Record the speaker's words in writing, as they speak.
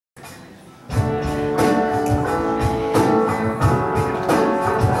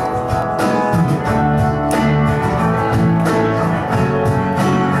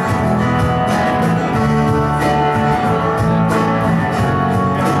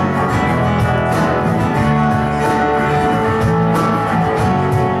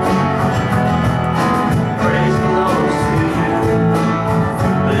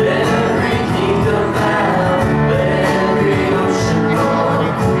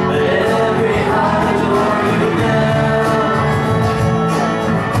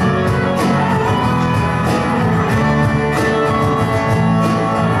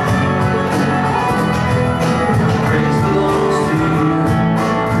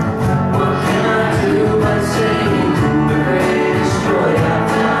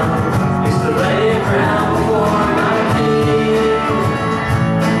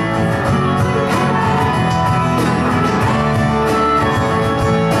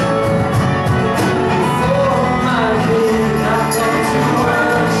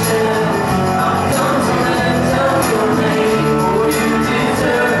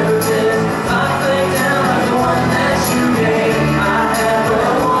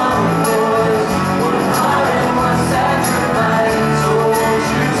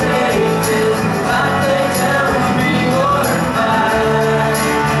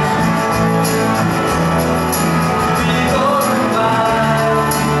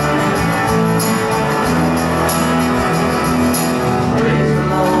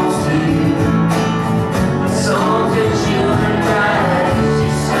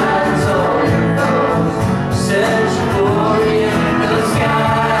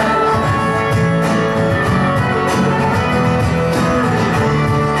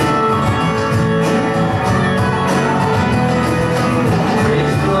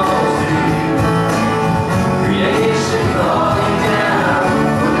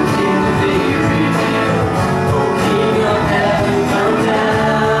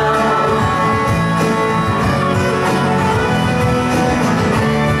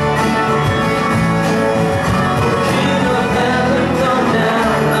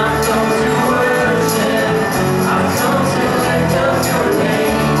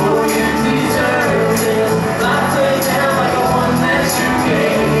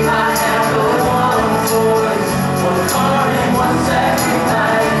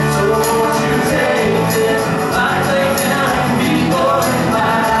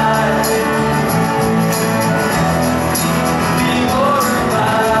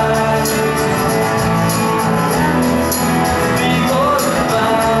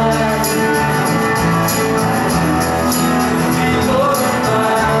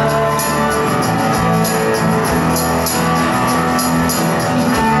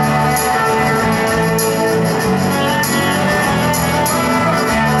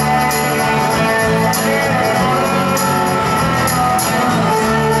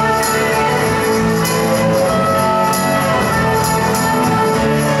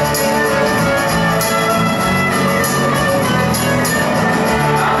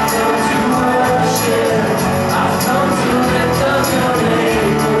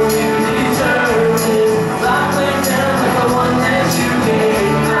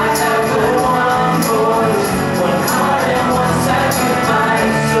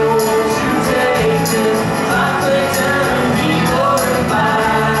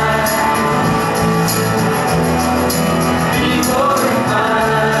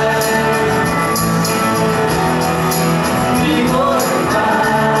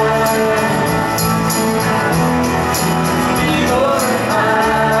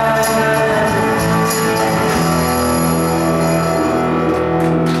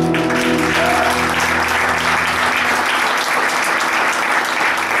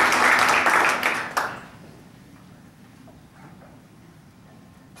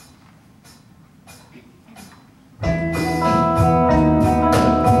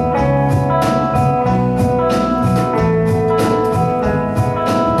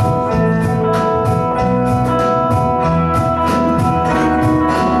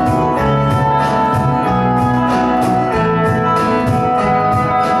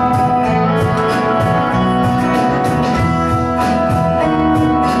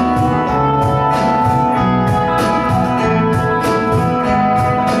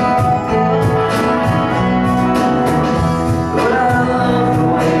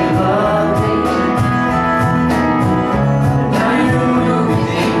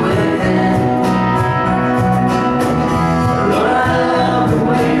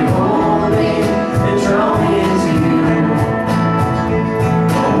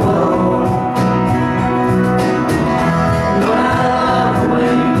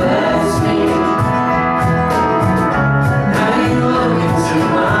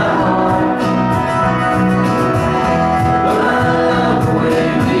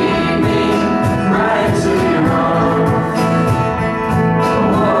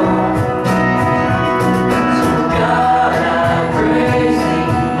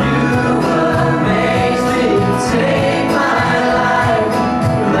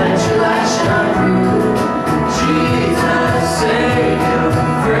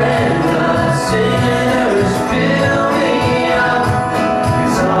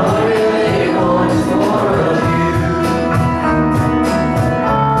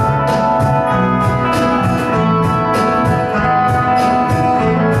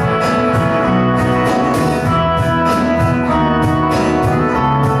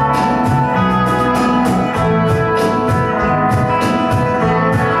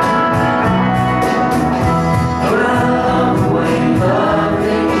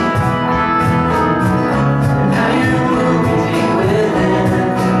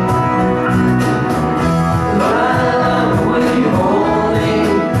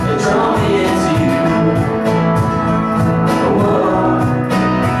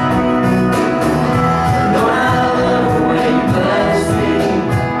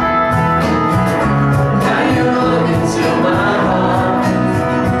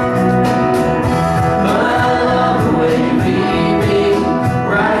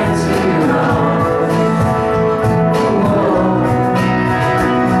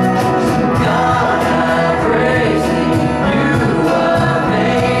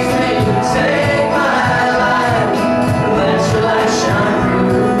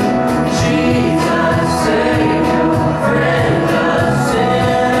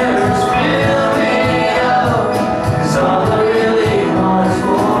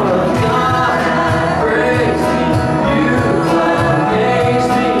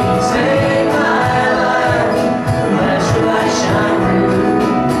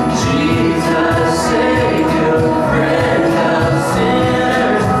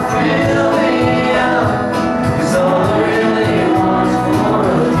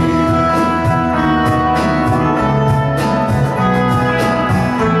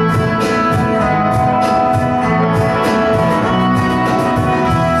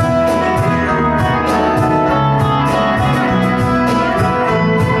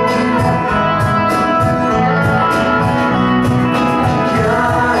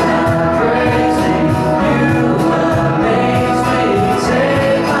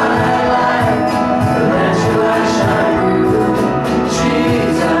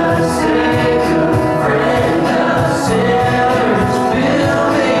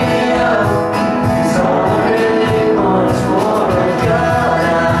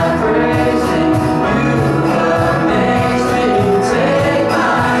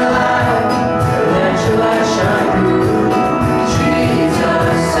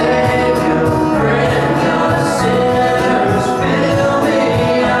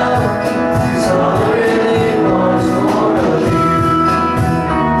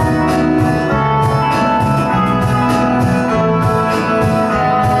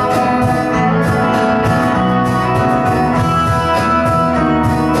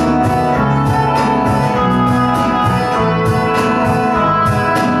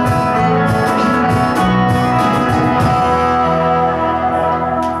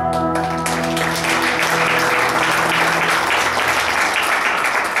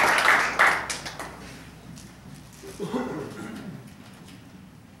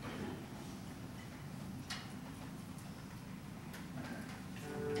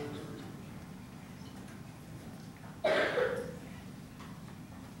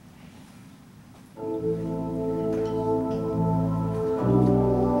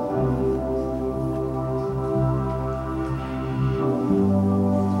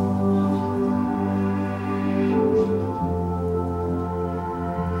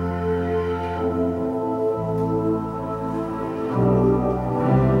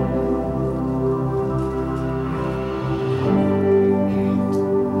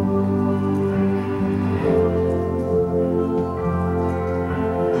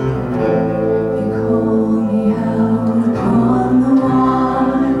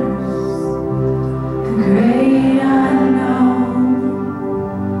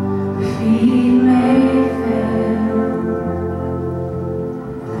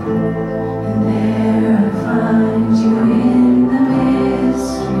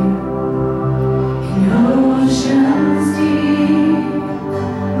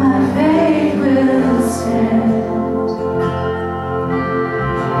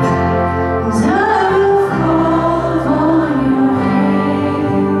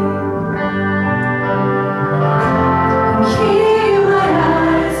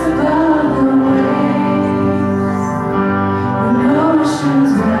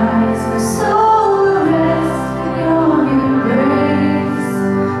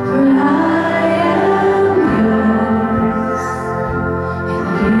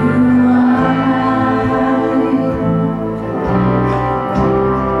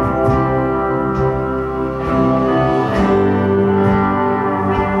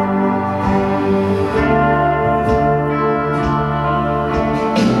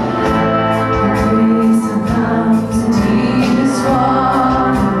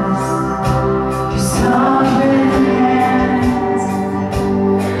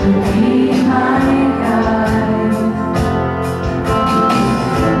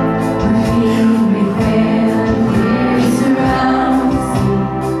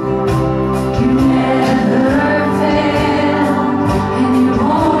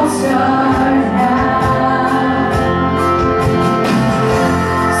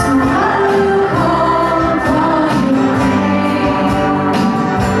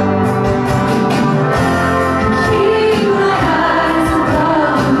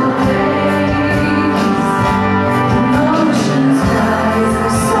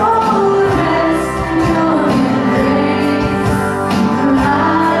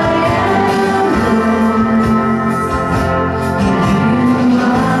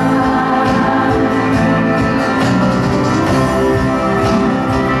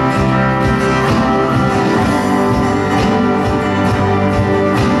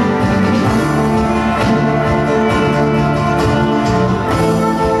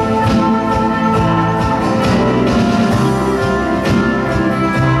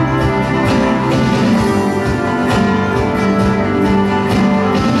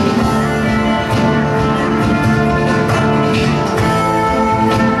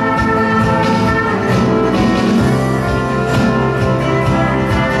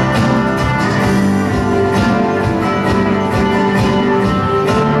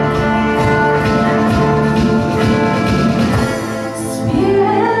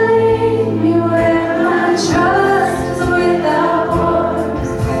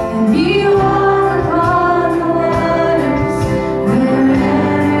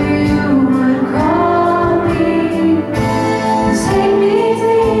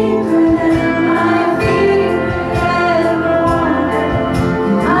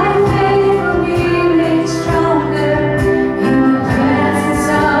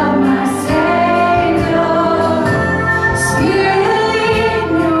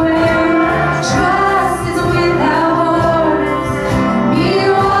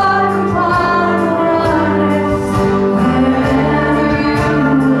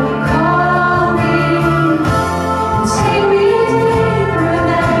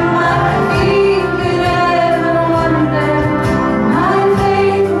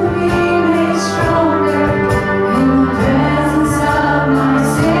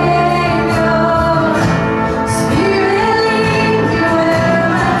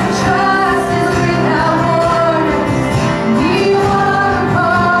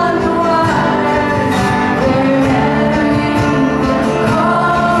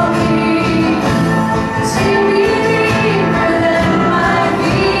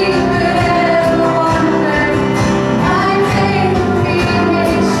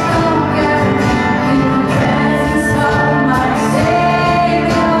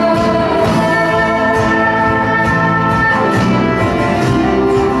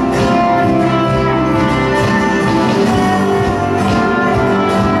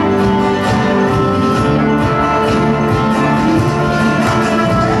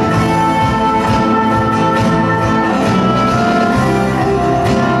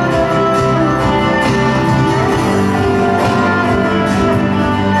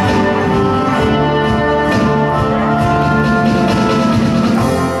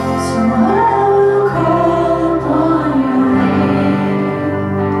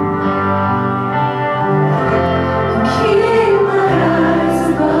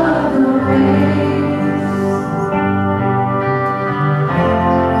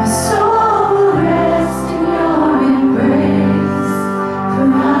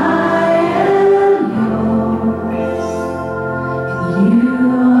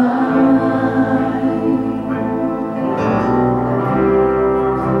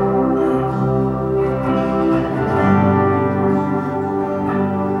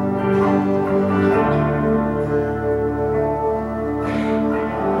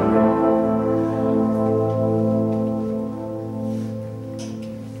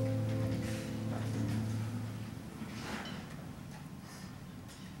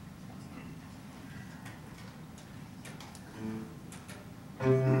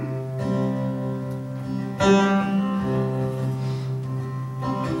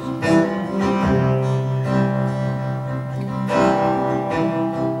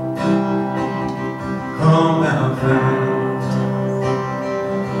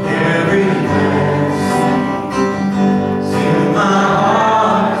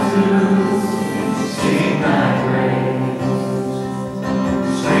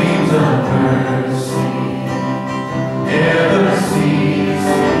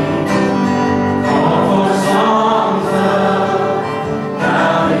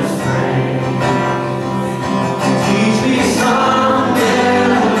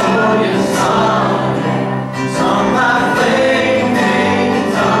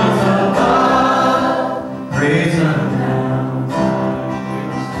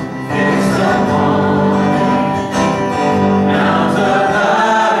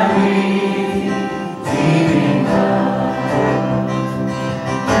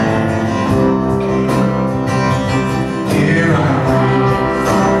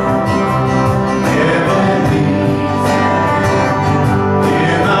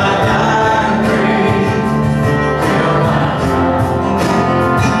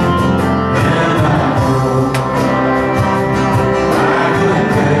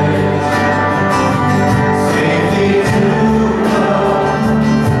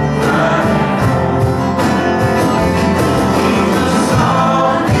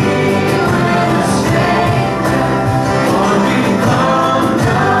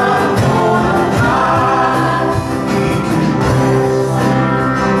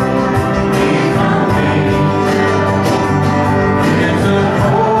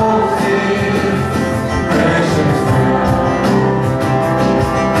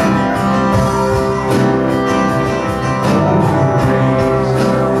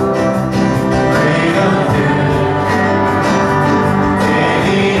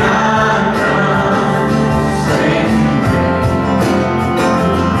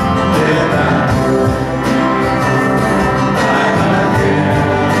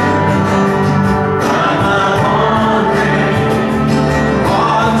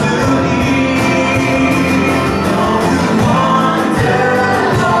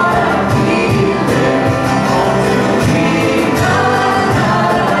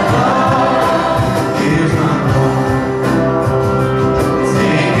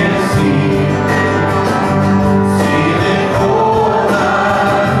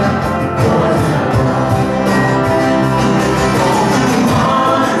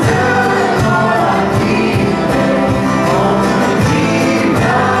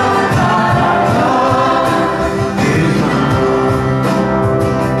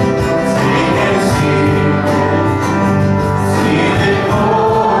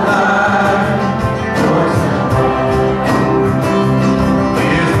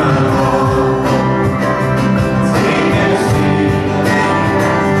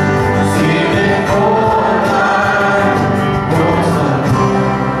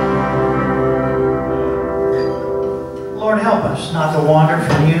us not to wander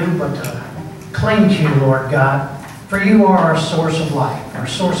from you, but to cling to you, Lord God. For you are our source of life, our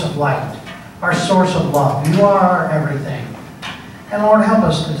source of light, our source of love. You are our everything. And Lord, help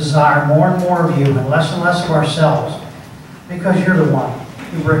us to desire more and more of you and less of ourselves, because you're the one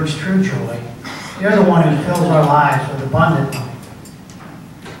who brings true joy. You're the one who fills our lives with abundant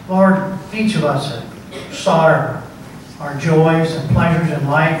life. Lord, each of us have sought our joys and pleasures in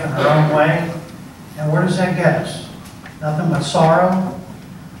life in our own way. And where does that get us? Nothing but sorrow.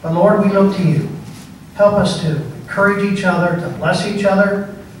 But Lord, we look to you. Help us to encourage each other, to bless each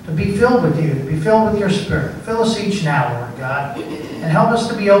other, to be filled with you, to be filled with your Spirit. Fill us each now, Lord God, and help us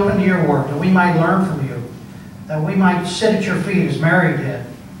to be open to your word, that we might learn from you, that we might sit at your feet as Mary did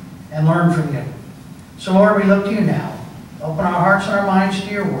and learn from you. So Lord, we look to you now. Open our hearts and our minds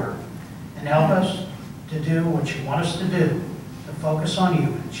to your word, and help us to do what you want us to do, to focus on you.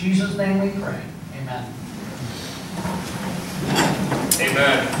 In Jesus' name we pray. Amen.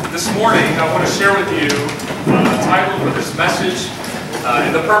 Amen. This morning, I want to share with you the title for this message.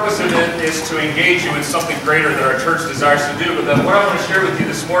 And the purpose of it is to engage you in something greater that our church desires to do. But then what I want to share with you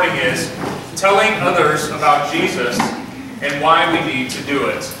this morning is telling others about Jesus and why we need to do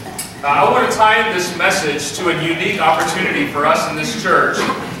it. I want to tie in this message to a unique opportunity for us in this church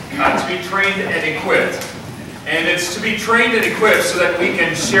to be trained and equipped. And it's to be trained and equipped so that we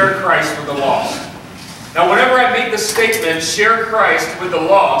can share Christ with the lost. Now, whenever I make the statement, share Christ with the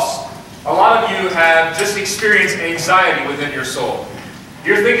lost, a lot of you have just experienced anxiety within your soul.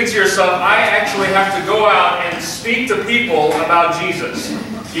 You're thinking to yourself, I actually have to go out and speak to people about Jesus.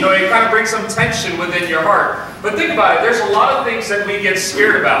 You know, it kind of brings some tension within your heart. But think about it, there's a lot of things that we get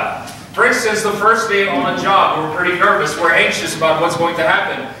scared about. For instance, the first day on a job, we're pretty nervous. We're anxious about what's going to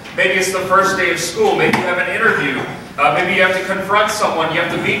happen. Maybe it's the first day of school. Maybe you have an interview. Maybe you have to confront someone. You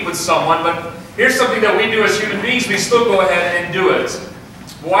have to meet with someone. But here's something that we do as human beings. We still go ahead and do it.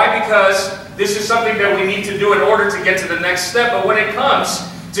 Why? Because this is something that we need to do in order to get to the next step. But when it comes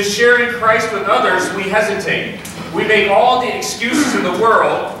to sharing Christ with others, we hesitate. We make all the excuses in the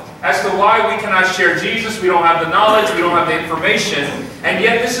world as to why we cannot share Jesus. We don't have the knowledge. We don't have the information. And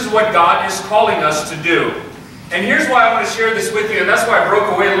yet this is what God is calling us to do. And here's why I want to share this with you. And that's why I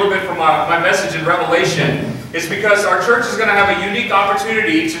broke away a little bit from my message in Revelation. Is because our church is going to have a unique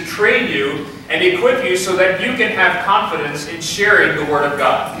opportunity to train you and equip you so that you can have confidence in sharing the Word of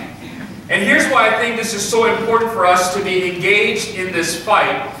God. And here's why I think this is so important for us to be engaged in this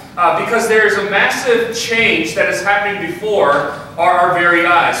fight, because there is a massive change that is happening before our very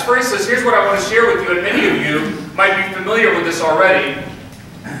eyes. For instance, here's what I want to share with you, and many of you might be familiar with this already.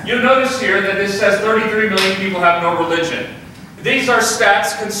 You'll notice here that this says 33 million people have no religion. These are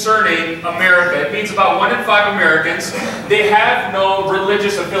stats concerning America. It means about 1 in 5 Americans, they have no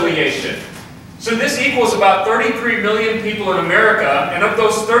religious affiliation. So this equals about 33 million people in America, and of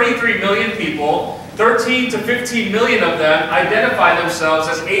those 33 million people, 13 to 15 million of them identify themselves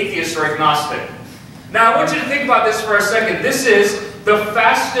as atheists or agnostic. Now I want you to think about this for a second. This is the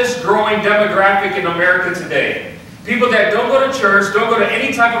fastest growing demographic in America today. People that don't go to church, don't go to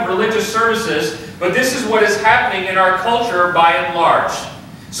any type of religious services, but this is what is happening in our culture by and large.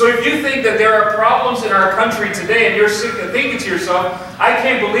 So if you think that there are problems in our country today and you're thinking to yourself, I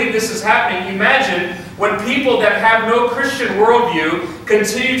can't believe this is happening, imagine when people that have no Christian worldview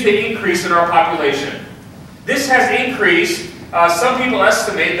continue to increase in our population. This has increased. Some people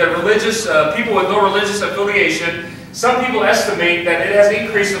estimate that people with no religious affiliation, some people estimate that it has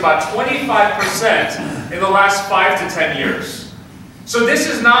increased about 25% in the last 5 to 10 years. So this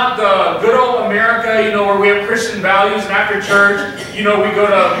is not the good old America, you know, where we have Christian values and after church, you know, we go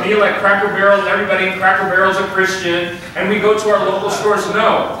to a meal at Cracker Barrel and everybody in Cracker Barrel is a Christian and we go to our local stores.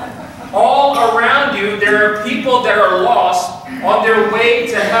 No. All around you, there are people that are lost on their way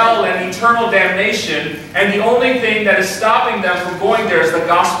to hell and eternal damnation, and the only thing that is stopping them from going there is the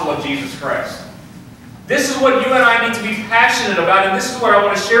gospel of Jesus Christ. This is what you and I need to be passionate about, and this is what I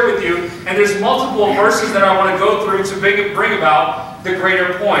want to share with you. And there's multiple verses that I want to go through to bring about the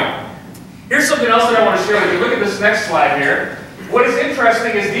greater point. Here's something else that I want to share with you. Look at this next slide here. What is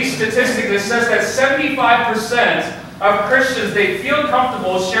interesting is these statistics. It says that 75% of Christians, they feel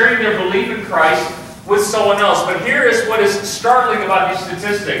comfortable sharing their belief in Christ with someone else. But here is what is startling about these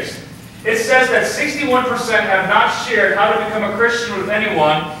statistics. It says that 61% have not shared how to become a Christian with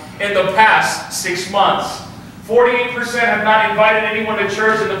anyone in the past 6 months. 48% have not invited anyone to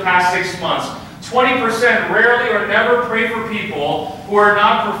church in the past 6 months. 20% rarely or never pray for people who are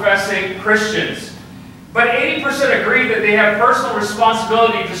not professing Christians. But 80% agree that they have personal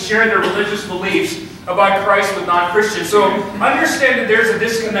responsibility to share their religious beliefs about Christ with non-Christians. So understand that there's a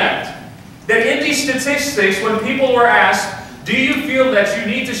disconnect. That in these statistics, when people were asked, Do you feel that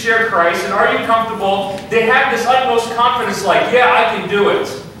you need to share Christ, and are you comfortable? They have this utmost confidence like, yeah, I can do it.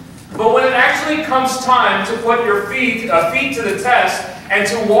 But when it actually comes time to put your feet to the test and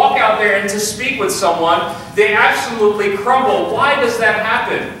to walk out there and to speak with someone, they absolutely crumble. Why does that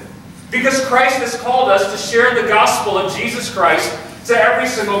happen? Because Christ has called us to share the gospel of Jesus Christ to every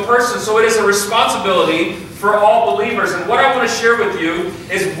single person. So it is a responsibility for all believers. And what I want to share with you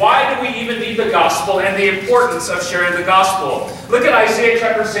is why do we even need the gospel and the importance of sharing the gospel. Look at Isaiah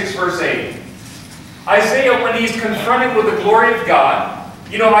chapter 6, verse 8. Isaiah, when he's confronted with the glory of God,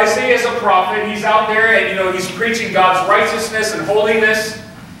 you know, Isaiah is a prophet. He's out there and, you know, he's preaching God's righteousness and holiness.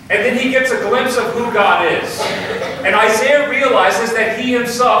 And then he gets a glimpse of who God is. And Isaiah realizes that he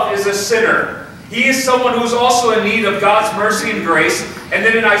himself is a sinner. He is someone who's also in need of God's mercy and grace. And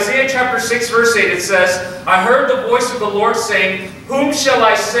then in Isaiah chapter 6, verse 8, it says, I heard the voice of the Lord saying, whom shall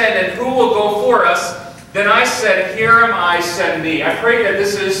I send and who will go for us? Then I said, here am I, send me. I pray that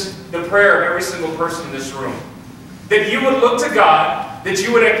this is the prayer of every single person in this room. That you would look to God, that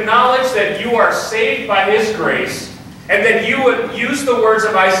you would acknowledge that you are saved by His grace, and that you would use the words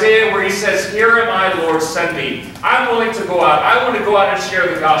of Isaiah where he says, here am I, Lord, send me. I'm willing to go out. I want to go out and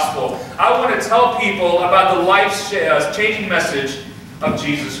share the gospel. I want to tell people about the life-changing message of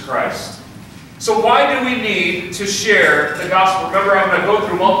Jesus Christ. So why do we need to share the gospel? Remember, I'm going to go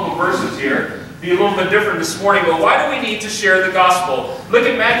through multiple verses here, be a little bit different this morning, but why do we need to share the gospel? Look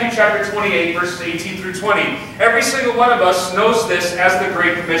at Matthew chapter 28, verses 18 through 20. Every single one of us knows this as the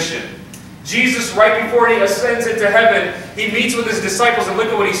Great Commission. Jesus, right before he ascends into heaven, he meets with his disciples, and look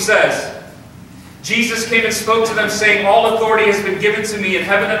at what he says. Jesus came and spoke to them, saying, all authority has been given to me in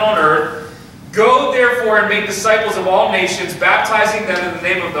heaven and on earth. Go therefore and make disciples of all nations, baptizing them in the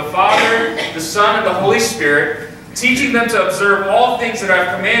name of the Father, the Son, and the Holy Spirit, teaching them to observe all things that I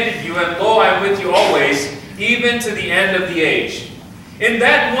have commanded you, and lo, I am with you always, even to the end of the age. In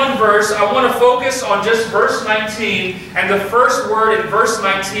that one verse, I want to focus on just verse 19, and the first word in verse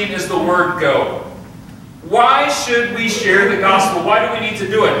 19 is the word go. Why should we share the gospel? Why do we need to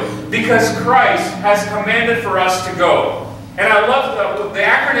do it? Because Christ has commanded for us to go. And I love the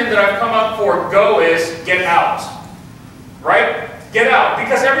acronym that I've come up for go is get out. Right? Get out.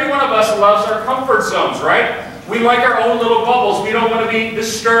 Because every one of us loves our comfort zones, right? We like our own little bubbles. We don't want to be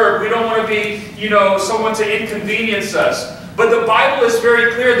disturbed. We don't want to be, you know, someone to inconvenience us. But the Bible is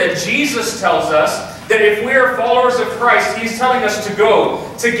very clear that Jesus tells us that if we are followers of Christ, He's telling us to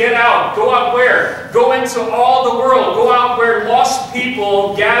go, to get out. Go out where? Go into all the world. Go out where lost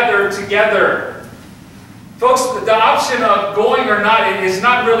people gather together. Folks, the option of going or not is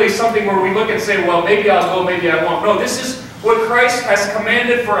not really something where we look and say, well, maybe I'll go, maybe I won't. No, this is what Christ has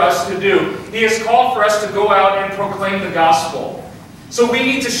commanded for us to do. He has called for us to go out and proclaim the gospel. So we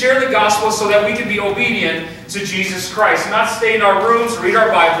need to share the gospel so that we can be obedient to Jesus Christ. Not stay in our rooms, read our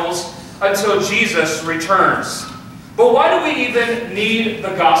Bibles until Jesus returns. But why do we even need the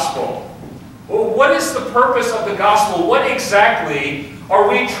gospel? Well, what is the purpose of the gospel? What exactly are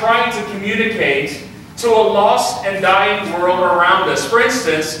we trying to communicate to a lost and dying world around us? For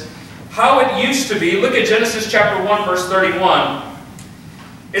instance, how it used to be, look at Genesis chapter 1, verse 31.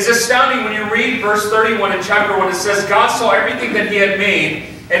 It's astounding when you read verse 31 in chapter 1. It says, God saw everything that He had made,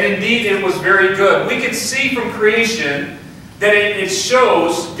 and indeed it was very good. We can see from creation that it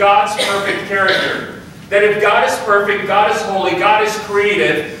shows God's perfect character. That if God is perfect, God is holy, God is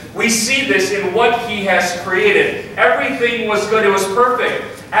creative, we see this in what He has created. Everything was good. It was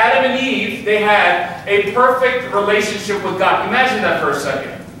perfect. Adam and Eve, they had a perfect relationship with God. Imagine that for a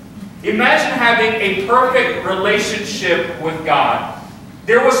second. Imagine having a perfect relationship with God.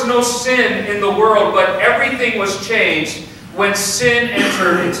 There was no sin in the world, but everything was changed when sin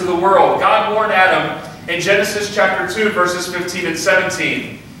entered into the world. God warned Adam in Genesis chapter 2, verses 15 and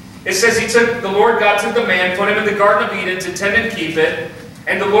 17. It says, the Lord God took the man, put him in the Garden of Eden to tend and keep it.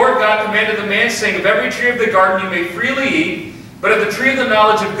 And the Lord God commanded the man, saying, of every tree of the garden you may freely eat, but of the tree of the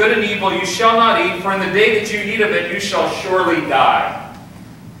knowledge of good and evil you shall not eat, for in the day that you eat of it you shall surely die.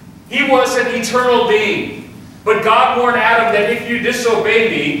 He was an eternal being. But God warned Adam that if you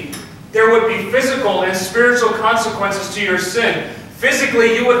disobey me, there would be physical and spiritual consequences to your sin.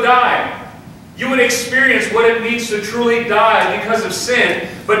 Physically, you would die. You would experience what it means to truly die because of sin.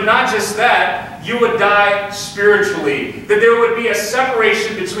 But not just that, you would die spiritually. That there would be a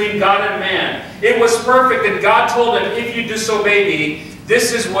separation between God and man. It was perfect, and God told him, if you disobey me,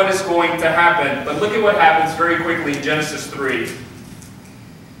 this is what is going to happen. But look at what happens very quickly in Genesis 3.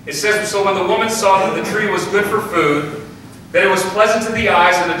 It says, so when the woman saw that the tree was good for food, that it was pleasant to the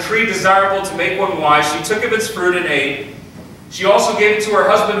eyes, and the tree desirable to make one wise, she took of its fruit and ate. She also gave it to her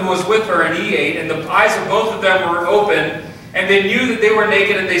husband who was with her, and he ate. And the eyes of both of them were open, and they knew that they were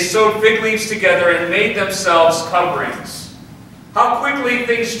naked, and they sewed fig leaves together and made themselves coverings. How quickly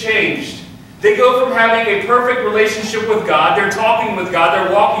things changed. They go from having a perfect relationship with God, they're talking with God,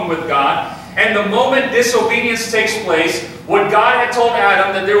 they're walking with God, and the moment disobedience takes place, what God had told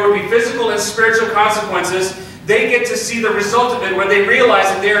Adam, that there would be physical and spiritual consequences, they get to see the result of it, where they realize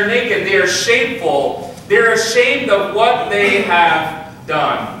that they are naked, they are shameful, they're ashamed of what they have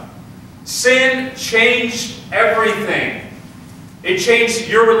done. Sin changed everything. It changed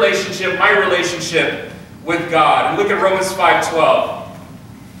your relationship, my relationship with God. And look at Romans 5:12.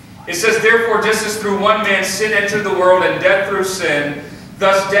 It says, therefore, just as through one man sin entered the world, and death through sin,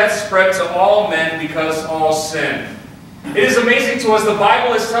 thus death spread to all men because all sinned. It is amazing to us, the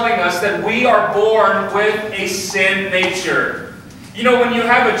Bible is telling us that we are born with a sin nature. You know, when you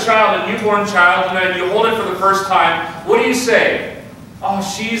have a child, a newborn child, and you hold it for the first time, what do you say? Oh,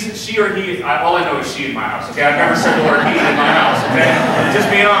 she or he. All I know is she in my house, okay? I've never said the word he in my house, okay? Just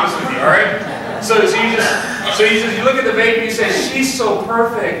being honest with you, all right? So you look at the baby and you say, she's so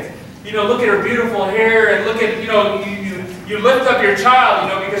perfect. You know, look at her beautiful hair, and look at, you know, you lift up your child,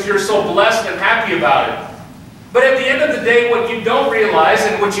 you know, because you're so blessed and happy about it. But at the end of the day, what you don't realize,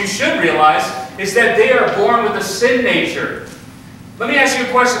 and what you should realize, is that they are born with a sin nature. Let me ask you a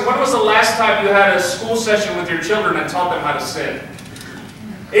question. When was the last time you had a school session with your children and taught them how to sin?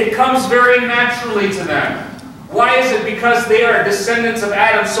 It comes very naturally to them. Why is it? Because they are descendants of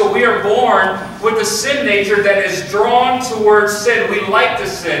Adam, so we are born with a sin nature that is drawn towards sin. We like to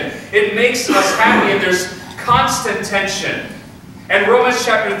sin. It makes us happy, and there's constant tension. And Romans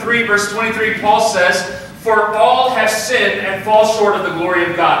chapter 3, verse 23, Paul says, for all have sinned and fall short of the glory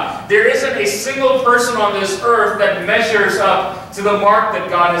of God. There isn't a single person on this earth that measures up to the mark that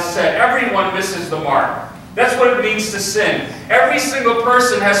God has set. Everyone misses the mark. That's what it means to sin. Every single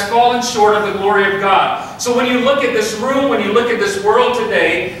person has fallen short of the glory of God. So when you look at this room, when you look at this world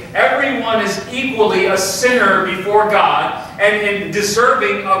today, everyone is equally a sinner before God and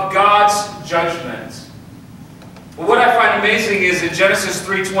deserving of God's judgment. But what I find amazing is in Genesis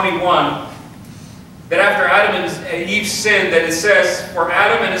 3:21, that after Adam and Eve sinned, that it says, for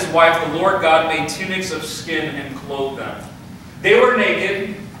Adam and his wife, the Lord God made tunics of skin and clothed them. They were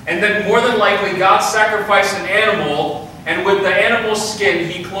naked. And then more than likely, God sacrificed an animal, and with the animal's skin,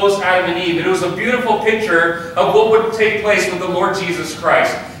 He clothed Adam and Eve. And it was a beautiful picture of what would take place with the Lord Jesus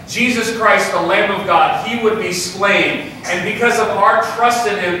Christ. Jesus Christ, the Lamb of God, He would be slain. And because of our trust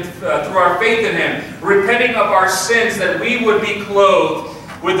in Him, through our faith in Him, repenting of our sins, that we would be clothed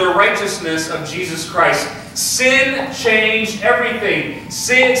with the righteousness of Jesus Christ. Sin changed everything.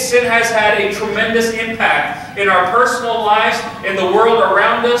 Sin has had a tremendous impact in our personal lives, in the world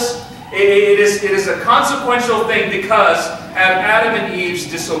around us. It is a consequential thing because of Adam and Eve's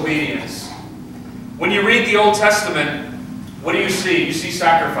disobedience. When you read the Old Testament, what do you see? You see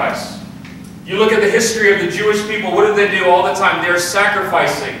sacrifice. You look at the history of the Jewish people, what do they do all the time? They're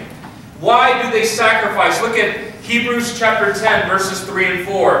sacrificing. Why do they sacrifice? Look at Hebrews chapter 10, verses 3 and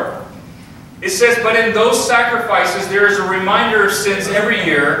 4. It says, but in those sacrifices there is a reminder of sins every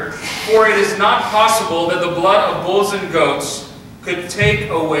year, for it is not possible that the blood of bulls and goats could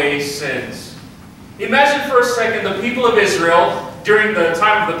take away sins. Imagine for a second the people of Israel during the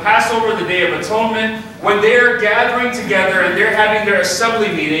time of the Passover, the Day of Atonement, when they're gathering together and they're having their assembly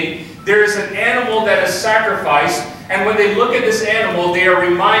meeting, there is an animal that is sacrificed, and when they look at this animal, they are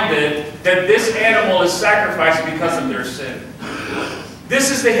reminded that this animal is sacrificed because of their sin. This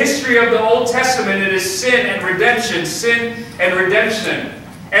is the history of the Old Testament. It is sin and redemption, sin and redemption.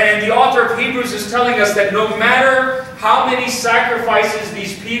 And the author of Hebrews is telling us that no matter how many sacrifices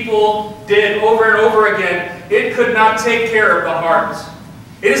these people did over and over again, it could not take care of the heart.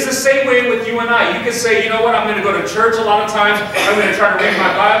 It is the same way with you and I. You can say, you know what, I'm going to go to church a lot of times. I'm going to try to read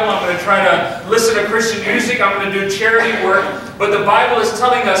my Bible. I'm going to try to listen to Christian music. I'm going to do charity work. But the Bible is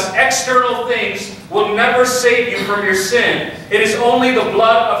telling us external things will never save you from your sin. It is only the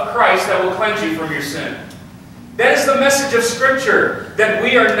blood of Christ that will cleanse you from your sin. That is the message of Scripture, that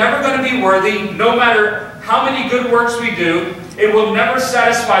we are never going to be worthy, no matter how many good works we do. It will never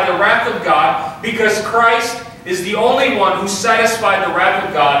satisfy the wrath of God, because Christ is the only one who satisfied the wrath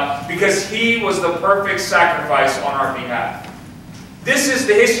of God, because He was the perfect sacrifice on our behalf. This is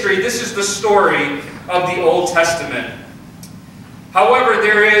the history, this is the story of the Old Testament. However,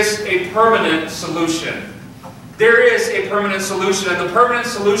 there is a permanent solution. There is a permanent solution, and the permanent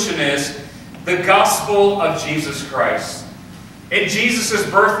solution is the gospel of Jesus Christ. In Jesus'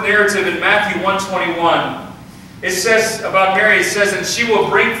 birth narrative in Matthew 1:21, it says about Mary, it says, and she will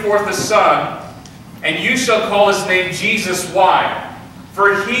bring forth a son, and you shall call his name Jesus. Why?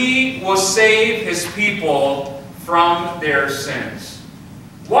 For he will save his people from their sins.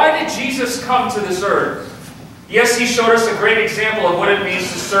 Why did Jesus come to this earth? Yes, he showed us a great example of what it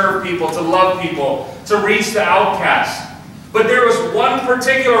means to serve people, to love people, to reach the outcast. But there was one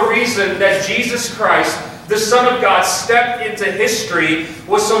particular reason that Jesus Christ, the Son of God, stepped into history,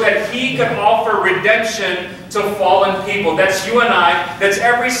 was so that he could offer redemption to fallen people. That's you and I. That's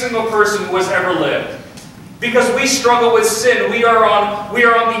every single person who has ever lived. Because we struggle with sin. We are on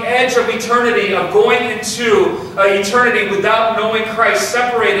the edge of eternity, of going into eternity without knowing Christ,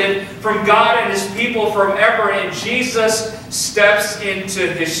 separated from God and his people forever. And Jesus steps into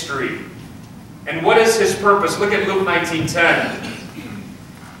history. And what is his purpose? Look at Luke 19:10.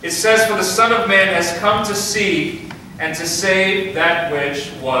 It says, "For the Son of Man has come to seek and to save that which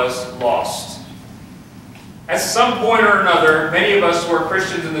was lost." At some point or another, many of us who are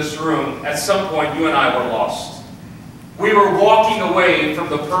Christians in this room, at some point you and I were lost. We were walking away from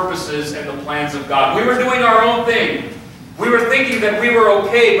the purposes and the plans of God. We were doing our own thing. We were thinking that we were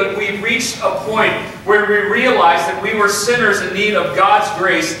okay, but we reached a point where we realized that we were sinners in need of God's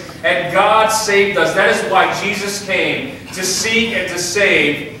grace, and God saved us. That is why Jesus came, to seek and to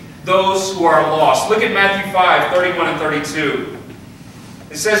save those who are lost. Look at Matthew 5:31 and 32.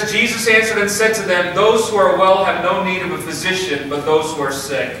 It says, "Jesus answered and said to them, 'Those who are well have no need of a physician, but those who are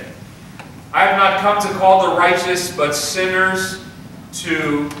sick. I have not come to call the righteous, but sinners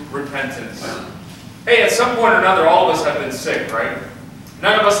to repentance.'" Hey, at some point or another, all of us have been sick, right?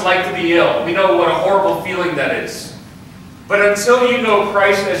 None of us like to be ill. We know what a horrible feeling that is. But until you know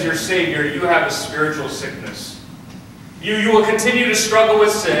Christ as your Savior, you have a spiritual sickness. You will continue to struggle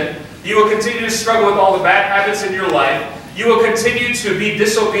with sin. You will continue to struggle with all the bad habits in your life. You will continue to be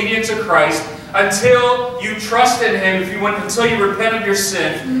disobedient to Christ until you trust in him, until you repent of your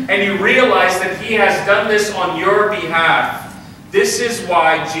sin and you realize that he has done this on your behalf. This is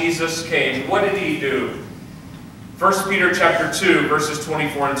why Jesus came. What did he do? 1 Peter chapter 2, verses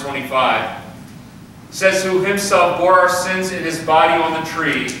 24 and 25 says, "Who himself bore our sins in his body on the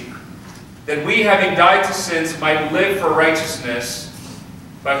tree, that we, having died to sins, might live for righteousness,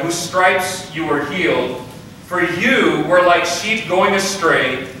 by whose stripes you were healed. For you were like sheep going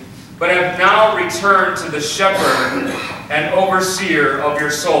astray, but have now returned to the shepherd and overseer of your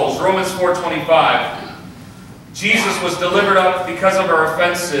souls." Romans 4:25. Jesus was delivered up because of our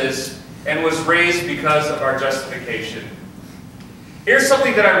offenses and was raised because of our justification. Here's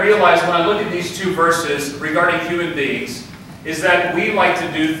something that I realize when I look at these two verses regarding human beings, is that we like to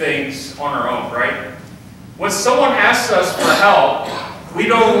do things on our own, right? When someone asks us for help, we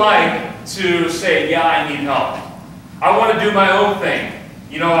don't like to say, "Yeah, I need help. I want to do my own thing.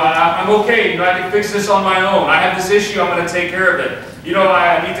 I'm okay. I can fix this on my own. I have this issue. I'm going to take care of it.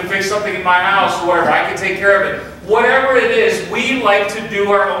 I need to fix something in my house or whatever. I can take care of it." Whatever it is, we like to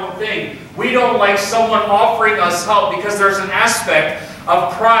do our own thing. We don't like someone offering us help because there's an aspect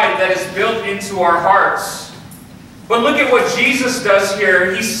of pride that is built into our hearts. But look at what Jesus does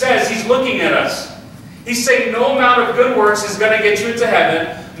here. He says, he's looking at us. He's saying no amount of good works is going to get you into heaven.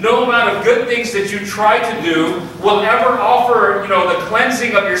 No amount of good things that you try to do will ever offer, the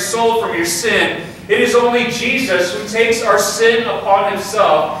cleansing of your soul from your sin. It is only Jesus who takes our sin upon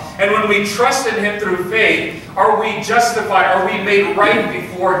himself. And when we trust in him through faith, are we justified? Are we made right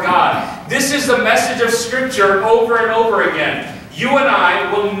before God? This is the message of Scripture over and over again. You and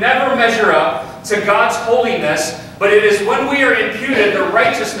I will never measure up to God's holiness, but it is when we are imputed the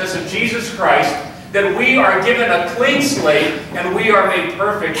righteousness of Jesus Christ that we are given a clean slate and we are made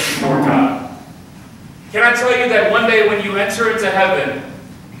perfect before God. Can I tell you that one day when you enter into heaven,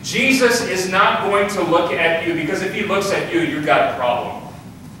 Jesus is not going to look at you, because if he looks at you, you've got a problem.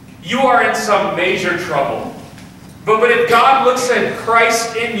 You are in some major trouble. But if God looks at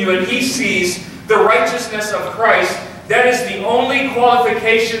Christ in you and he sees the righteousness of Christ, that is the only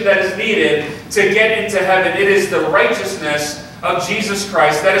qualification that is needed to get into heaven. It is the righteousness of Jesus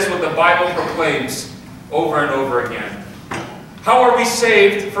Christ. That is what the Bible proclaims over and over again. How are we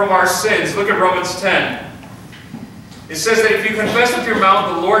saved from our sins? Look at Romans 10. It says that if you confess with your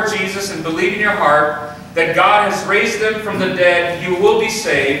mouth the Lord Jesus and believe in your heart that God has raised him from the dead, you will be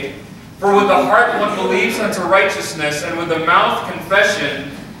saved. For with the heart one believes unto righteousness, and with the mouth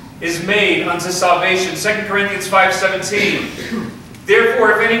confession is made unto salvation. 2 Corinthians 5:17.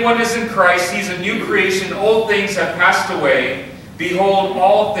 Therefore, if anyone is in Christ, he's a new creation. Old things have passed away. Behold,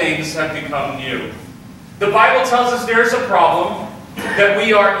 all things have become new. The Bible tells us there is a problem, that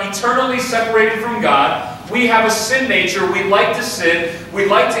we are eternally separated from God. We have a sin nature. We like to sin. We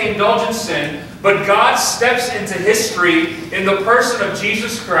like to indulge in sin. But God steps into history in the person of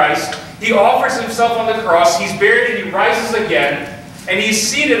Jesus Christ. He offers himself on the cross. He's buried and he rises again. and He's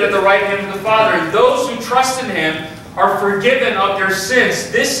seated at the right hand of the Father. And those who trust in Him are forgiven of their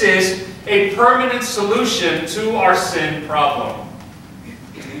sins. This is a permanent solution to our sin problem.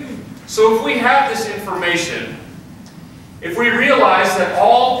 So if we have this information, if we realize that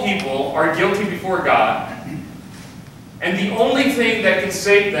all people are guilty before God, and the only thing that can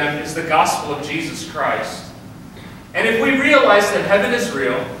save them is the gospel of Jesus Christ, and if we realize that heaven is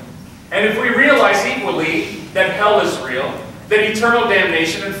real, and if we realize equally that hell is real, that eternal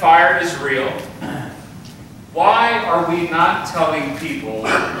damnation and fire is real, why are we not telling people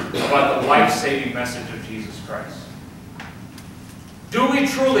about the life-saving message of Jesus Christ? Do we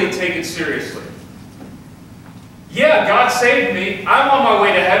truly take it seriously? Yeah, God saved me. I'm on my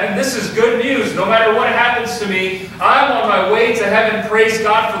way to heaven. This is good news. No matter what happens to me, I'm on my way to heaven. Praise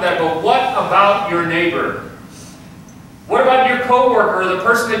God for that. But what about your neighbor? What about your coworker, or the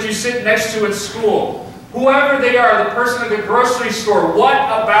person that you sit next to at school? Whoever they are, the person at the grocery store, what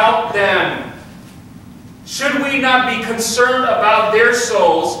about them? Should we not be concerned about their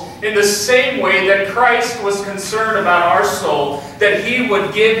souls in the same way that Christ was concerned about our soul, that He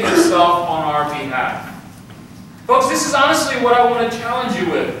would give Himself on our behalf? Folks, this is honestly what I want to challenge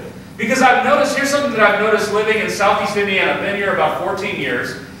you with. Because I've noticed, here's something that I've noticed living in Southeast Indiana, I've been here about 14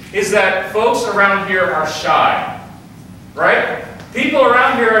 years, is that folks around here are shy. Right? People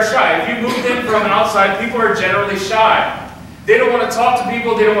around here are shy. If you moved in from outside, people are generally shy. They don't want to talk to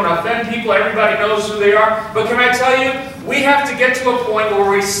people. They don't want to offend people. Everybody knows who they are. But can I tell you, we have to get to a point where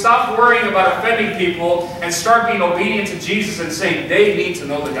we stop worrying about offending people and start being obedient to Jesus and saying they need to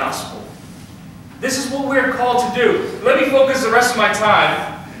know the gospel. This is what we're called to do. Let me focus the rest of my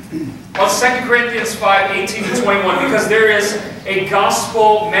time on 2 Corinthians 5:18-21, because there is a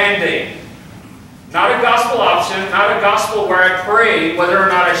gospel mandate. Not a gospel option, not a gospel where I pray whether or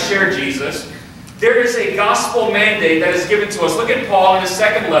not I share Jesus. There is a gospel mandate that is given to us. Look at Paul in his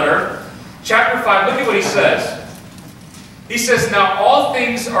second letter, chapter 5. Look at what he says. He says, "Now all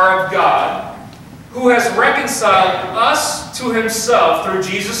things are of God, who has reconciled us to Himself through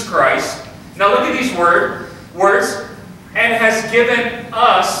Jesus Christ." Now look at these words. "And has given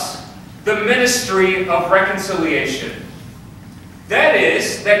us the ministry of reconciliation." That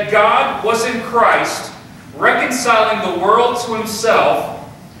is, that God was in Christ, reconciling the world to Himself,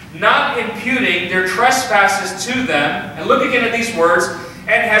 not imputing their trespasses to them. And look again at these words.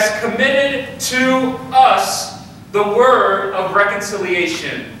 "And has committed to us the word of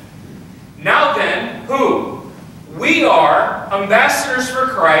reconciliation." Now then, who? We are ambassadors for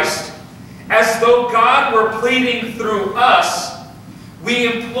Christ, as though God were pleading through us. We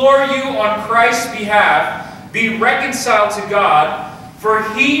implore you on Christ's behalf, be reconciled to God, for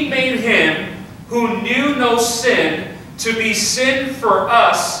He made Him who knew no sin to be sin for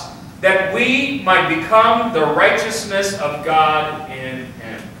us, that we might become the righteousness of God in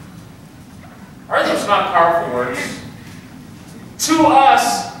Him. Are those not powerful words? To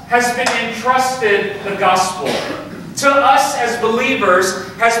us has been entrusted the gospel. To us as believers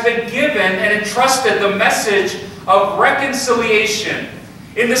has been given and entrusted the message of reconciliation.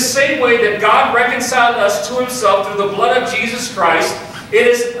 In the same way that God reconciled us to Himself through the blood of Jesus Christ, it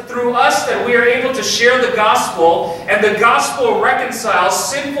is through us that we are able to share the gospel, and the gospel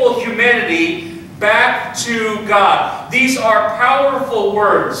reconciles sinful humanity back to God. These are powerful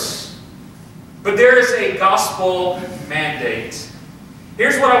words, but there is a gospel mandate.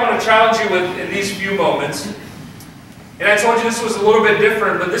 Here's what I want to challenge you with in these few moments. And I told you this was a little bit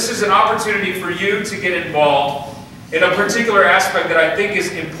different, but this is an opportunity for you to get involved in a particular aspect that I think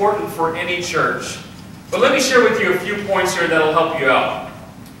is important for any church. But let me share with you a few points here that will help you out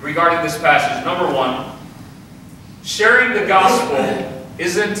regarding this passage. Number one, sharing the gospel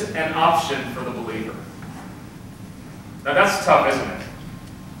isn't an option for the believer. Now that's tough, isn't it?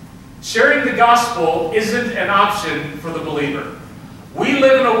 Sharing the gospel isn't an option for the believer. We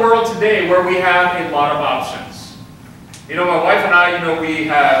live in a world today where we have a lot of options. You know, my wife and I, we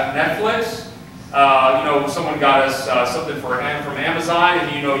have Netflix. Someone got us something from Amazon,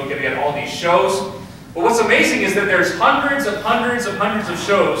 and you can get all these shows. But what's amazing is that there's hundreds of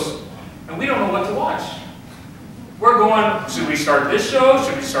shows, and we don't know what to watch. We're going, should we start this show?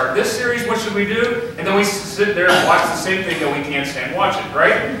 Should we start this series? What should we do? And then we sit there and watch the same thing that we can't stand watching,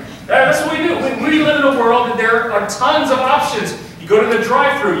 right? That's what we do. We live in a world that there are tons of options. You go to the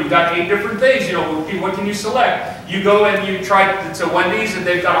drive-thru, you've got 8 different things. What can you select? You go and you try to Wendy's, and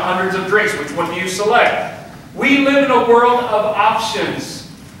they've got hundreds of drinks. Which one do you select? We live in a world of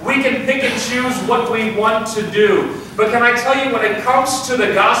options. We can pick and choose what we want to do. But can I tell you, when it comes to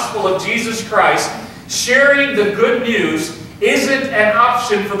the gospel of Jesus Christ, sharing the good news isn't an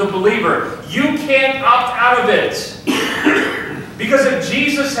option for the believer. You can't opt out of it. Because if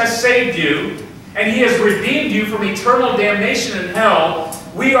Jesus has saved you, and He has redeemed you from eternal damnation in hell,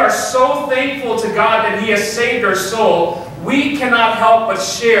 we are so thankful to God that He has saved our soul, we cannot help but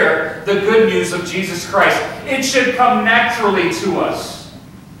share the good news of Jesus Christ. It should come naturally to us.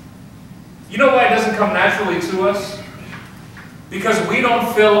 You know why it doesn't come naturally to us? Because we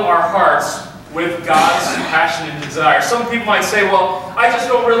don't fill our hearts with God's passion and desire. Some people might say, well, I just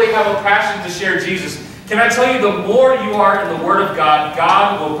don't really have a passion to share Jesus. Can I tell you, the more you are in the Word of God,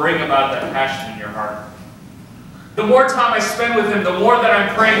 God will bring about that passion in your heart. The more time I spend with Him, the more that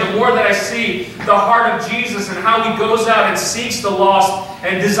I'm praying, the more that I see the heart of Jesus and how He goes out and seeks the lost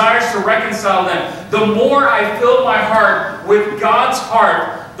and desires to reconcile them, the more I fill my heart with God's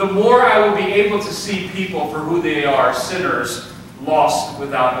heart, the more I will be able to see people for who they are, sinners, lost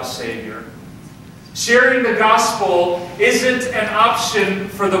without a Savior. Sharing the gospel isn't an option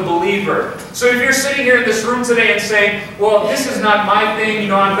for the believer. So if you're sitting here in this room today and saying, well, this is not my thing,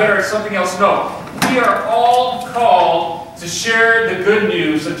 I'm better at something else. No. We are all called to share the good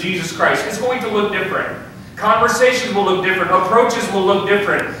news of Jesus Christ. It's going to look different. Conversations will look different. Approaches will look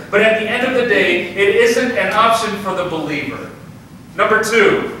different. But at the end of the day, it isn't an option for the believer. Number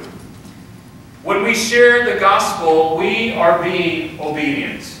 2, when we share the gospel, we are being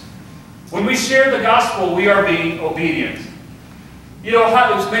obedient. When we share the gospel, we are being obedient.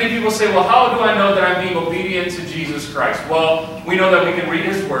 Many people say, well, how do I know that I'm being obedient to Jesus Christ? Well, we know that we can read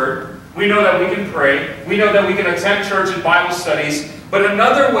His Word. We know that we can pray. We know that we can attend church and Bible studies. But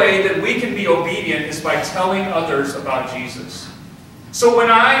another way that we can be obedient is by telling others about Jesus. So when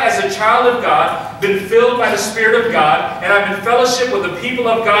I, as a child of God, been filled by the Spirit of God, and I'm in fellowship with the people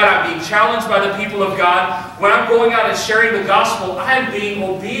of God, I'm being challenged by the people of God, when I'm going out and sharing the gospel, I'm being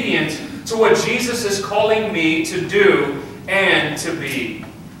obedient to what Jesus is calling me to do and to be.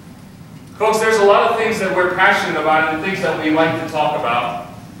 Folks, there's a lot of things that we're passionate about and things that we like to talk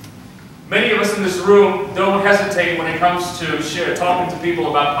about. Many of us in this room don't hesitate when it comes to talking to people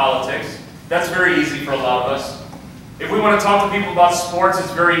about politics. That's very easy for a lot of us. If we want to talk to people about sports,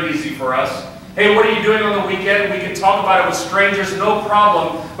 it's very easy for us. Hey, what are you doing on the weekend? We can talk about it with strangers, no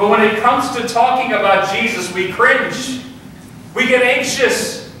problem. But when it comes to talking about Jesus, we cringe. We get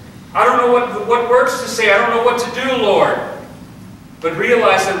anxious. I don't know what words to say. I don't know what to do, Lord. But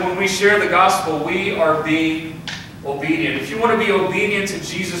realize that when we share the gospel, we are being obedient. If you want to be obedient to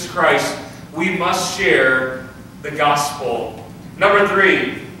Jesus Christ, we must share the gospel. Number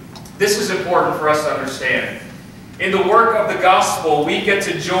 3, this is important for us to understand. In the work of the gospel, we get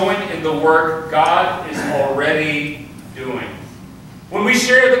to join in the work God is already doing. When we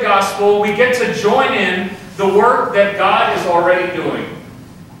share the gospel, we get to join in the work that God is already doing.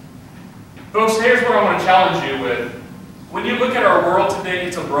 Folks, here's what I want to challenge you with. When you look at our world today,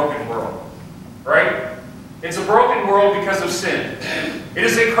 it's a broken world, right? It's a broken world because of sin. It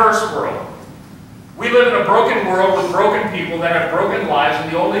is a cursed world. We live in a broken world with broken people that have broken lives,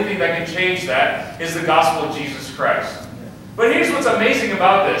 and the only thing that can change that is the gospel of Jesus Christ. But here's what's amazing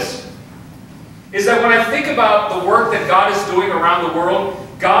about this, is that when I think about the work that God is doing around the world,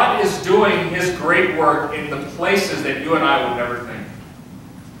 God is doing His great work in the places that you and I would never think.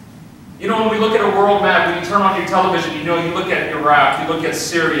 When we look at a world map, when you turn on your television, you look at Iraq, you look at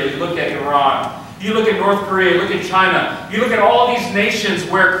Syria, you look at Iran, you look at North Korea, you look at China, you look at all these nations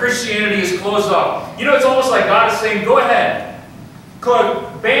where Christianity is closed up. It's almost like God is saying, go ahead,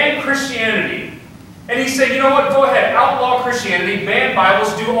 ban Christianity. And He's saying, you know what, go ahead, outlaw Christianity, ban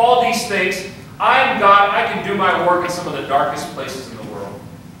Bibles, do all these things. I am God, I can do my work in some of the darkest places in the world.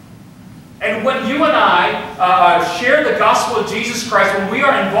 And when you and I share the gospel of Jesus Christ, when we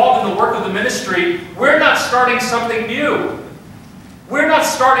are involved in the work of the ministry, we're not starting something new. We're not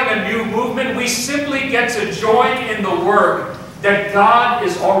starting a new movement. We simply get to join in the work that God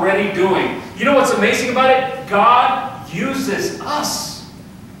is already doing. You know what's amazing about it? God uses us.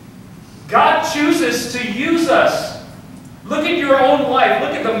 God chooses to use us. Look at your own life.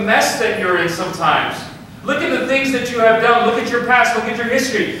 Look at the mess that you're in sometimes. Look at the things that you have done. Look at your past. Look at your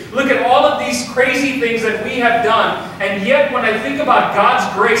history. Look at all of these crazy things that we have done. And yet, when I think about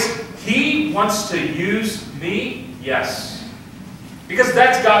God's grace, He wants to use me? Yes. Because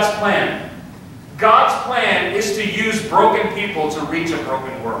that's God's plan. God's plan is to use broken people to reach a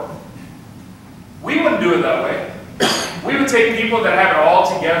broken world. We wouldn't do it that way. We would take people that have it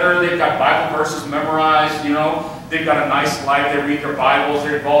all together. They've got Bible verses memorized, They've got a nice life. They read their Bibles.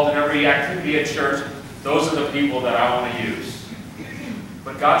 They're involved in every activity at church. Those are the people that I want to use.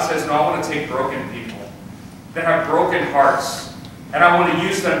 But God says, no, I want to take broken people that have broken hearts, and I want to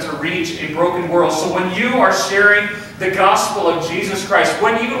use them to reach a broken world. So when you are sharing the gospel of Jesus Christ,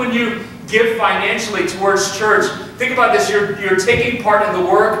 even when you give financially towards church, Think about this. You're taking part in the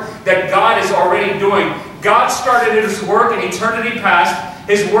work that God is already doing. God started His work in eternity past.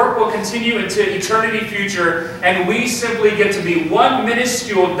 His work will continue into eternity future, and we simply get to be one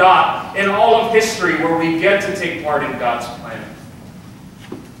minuscule dot in all of history where we get to take part in God's plan.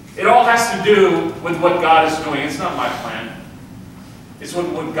 It all has to do with what God is doing. It's not my plan. It's what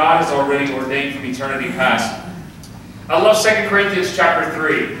God has already ordained from eternity past. I love 2 Corinthians chapter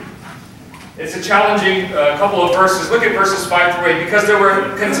 3. It's a challenging couple of verses. Look at verses 5 through 8, because there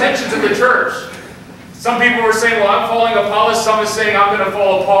were contentions in the church. Some people were saying, well, I'm following Apollos. Some is saying, I'm going to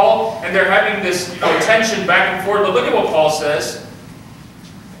follow Paul. And they're having this tension back and forth. But look at what Paul says.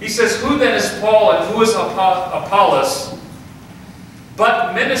 He says, who then is Paul and who is Apollos,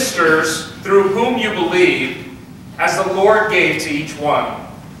 but ministers through whom you believe, as the Lord gave to each one.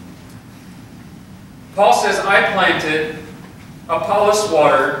 Paul says, I planted, Apollos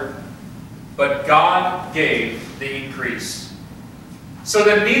watered, but God gave the increase. So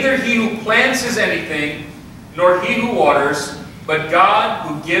that neither he who plants is anything, nor he who waters, but God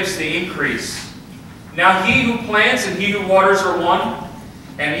who gives the increase. Now he who plants and he who waters are one,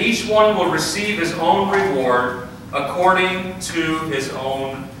 and each one will receive his own reward according to his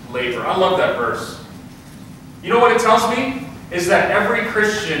own labor. I love that verse. You know what it tells me? Is that every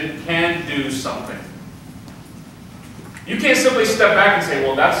Christian can do something. You can't simply step back and say,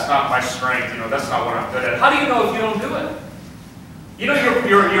 well, that's not my strength. That's not what I'm good at. How do you know if you don't do it?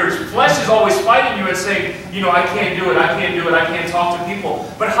 Your flesh is always fighting you and saying, I can't do it, I can't do it, I can't talk to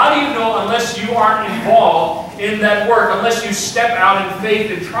people. But how do you know unless you aren't involved in that work, unless you step out in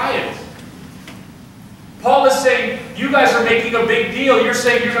faith and try it? Paul is saying, you guys are making a big deal. You're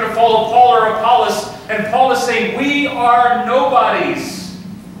saying you're going to follow Paul or Apollos. And Paul is saying, we are nobodies.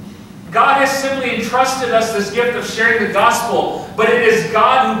 God has simply entrusted us this gift of sharing the gospel, but it is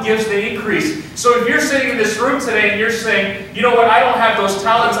God who gives the increase. So if you're sitting in this room today and you're saying, you know what, I don't have those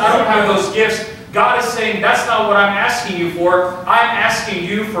talents, I don't have those gifts, God is saying, that's not what I'm asking you for. I'm asking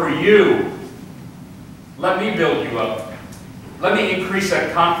you for you. Let me build you up. Let me increase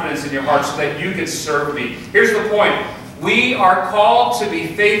that confidence in your heart so that you can serve me. Here's the point. We are called to be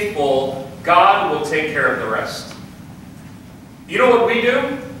faithful. God will take care of the rest. You know what we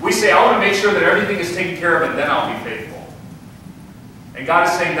do? We say, I want to make sure that everything is taken care of and then I'll be faithful. And God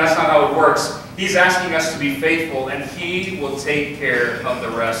is saying that's not how it works. He's asking us to be faithful and He will take care of the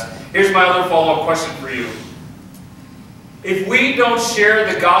rest. Here's my other follow-up question for you. If we don't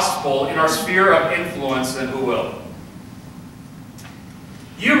share the gospel in our sphere of influence, then who will?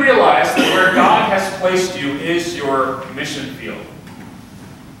 You realize that where God has placed you is your mission field.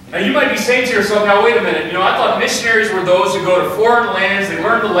 Now you might be saying to yourself, now wait a minute, I thought missionaries were those who go to foreign lands, they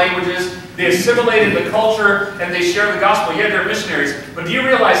learn the languages, they assimilated the culture, and they share the gospel. Yeah, they're missionaries. But do you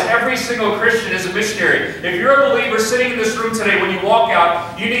realize every single Christian is a missionary? If you're a believer sitting in this room today, when you walk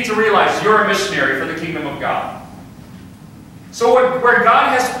out, you need to realize you're a missionary for the kingdom of God. So where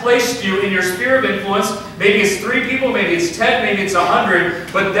God has placed you in your sphere of influence, maybe it's 3 people, maybe it's 10, maybe it's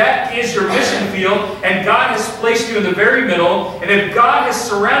 100, but that is your mission field, and God has placed you in the very middle. And if God has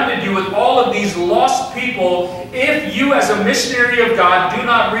surrounded you with all of these lost people, if you as a missionary of God do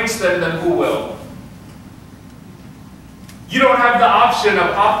not reach them, then who will? You don't have the option of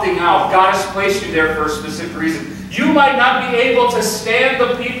opting out. God has placed you there for a specific reason. You might not be able to stand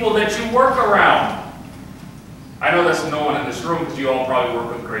the people that you work around. I know that's no one in this room because you all probably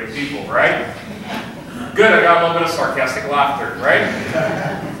work with great people, right? Good, I got a little bit of sarcastic laughter, right?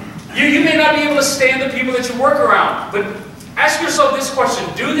 You may not be able to stand the people that you work around, but ask yourself this question.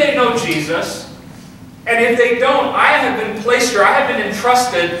 Do they know Jesus? And if they don't, I have been placed here, I have been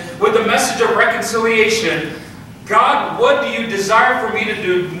entrusted with the message of reconciliation. God, what do you desire for me to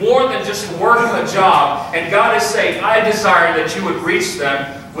do more than just work a job? And God is saying, I desire that you would reach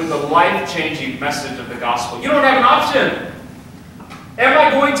them with the life-changing message of the gospel. You don't have an option. Am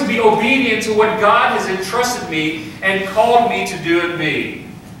I going to be obedient to what God has entrusted me and called me to do in me?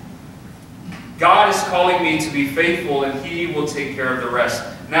 God is calling me to be faithful, and He will take care of the rest.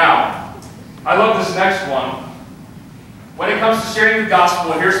 Now, I love this next one. When it comes to sharing the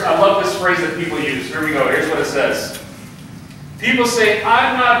gospel, I love this phrase that people use. Here we go. Here's what it says. People say,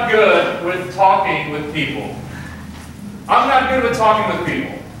 I'm not good with talking with people. I'm not good with talking with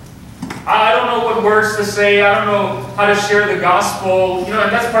people. I don't know what words to say. I don't know how to share the gospel.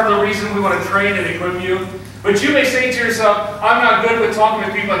 And that's part of the reason we want to train and equip you. But you may say to yourself, I'm not good with talking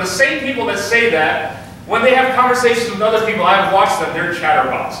with people. And the same people that say that, when they have conversations with other people, I've watched them, they're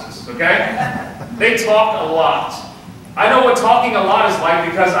chatterboxes, okay? They talk a lot. I know what talking a lot is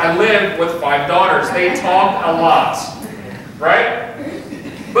like because I live with 5 daughters. They talk a lot, right?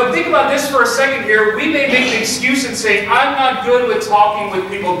 But think about this for a second here. We may make an excuse and say, I'm not good with talking with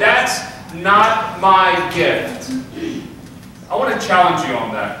people. That's not my gift. I want to challenge you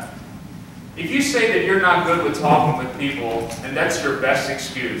on that. If you say that you're not good with talking with people, and that's your best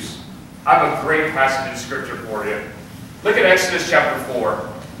excuse, I have a great passage in Scripture for you. Look at Exodus chapter 4.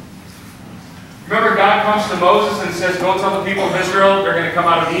 Remember, God comes to Moses and says, go tell the people of Israel they're going to come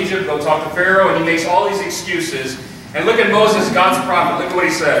out of Egypt, go talk to Pharaoh, and he makes all these excuses. And look at Moses, God's prophet. Look at what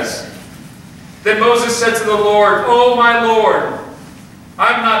he says. Then Moses said to the Lord, "Oh, my Lord,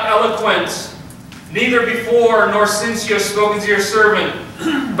 I'm not eloquent, neither before nor since you have spoken to your servant,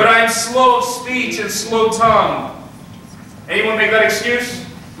 but I am slow of speech and slow tongue." Anyone make that excuse?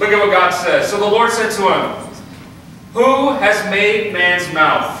 Look at what God says. So the Lord said to him, "Who has made man's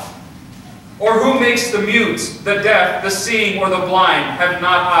mouth? Or who makes the mute, the deaf, the seeing, or the blind? Have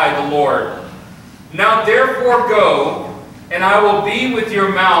not I, the Lord? Now therefore go, and I will be with your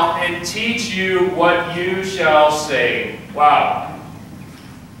mouth and teach you what you shall say." Wow.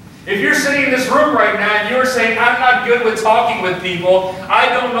 If you're sitting in this room right now and you're saying, "I'm not good with talking with people, I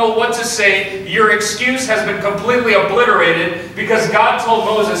don't know what to say," your excuse has been completely obliterated because God told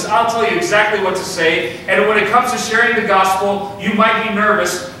Moses, "I'll tell you exactly what to say." And when it comes to sharing the gospel, you might be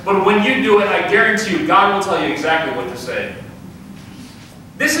nervous, but when you do it, I guarantee you, God will tell you exactly what to say.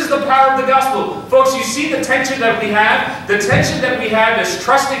 This is the power of the gospel. Folks, you see the tension that we have? The tension that we have is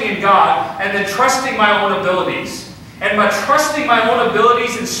trusting in God and then trusting my own abilities. And my trusting my own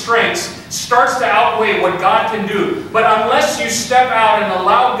abilities and strengths starts to outweigh what God can do. But unless you step out and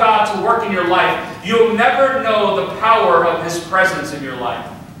allow God to work in your life, you'll never know the power of His presence in your life.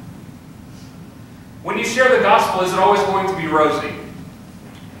 When you share the gospel, is it always going to be rosy?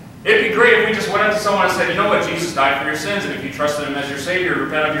 It'd be great if we just went up to someone and said, "You know what? Jesus died for your sins, and if you trusted Him as your Savior,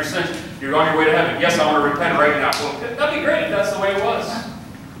 repent of your sins, you're on your way to heaven. Yes, I want to repent right now." Well, that'd be great if that's the way it was.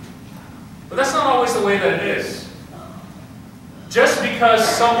 But that's not always the way that it is. Just because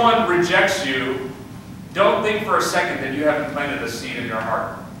someone rejects you, don't think for a second that you haven't planted a seed in your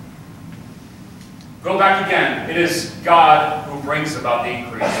heart. Go back again. It is God who brings about the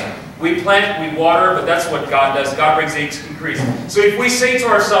increase. We plant, we water, but that's what God does. God brings the increase. So if we say to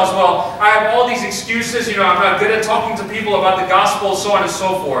ourselves, "Well, I have all these excuses, I'm not good at talking to people about the gospel," so on and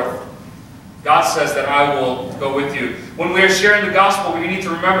so forth, God says that I will go with you. When we are sharing the gospel, we need to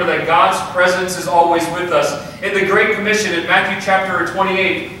remember that God's presence is always with us. In the Great Commission in Matthew chapter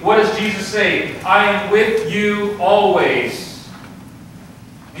 28, what does Jesus say? "I am with you always."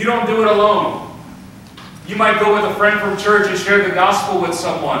 You don't do it alone. You might go with a friend from church and share the gospel with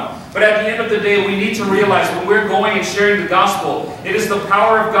someone. But at the end of the day, we need to realize when we're going and sharing the gospel, it is the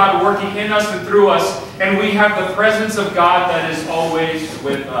power of God working in us and through us, and we have the presence of God that is always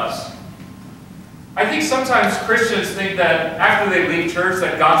with us. I think sometimes Christians think that after they leave church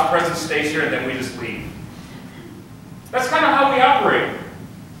that God's presence stays here and then we just leave. That's kind of how we operate.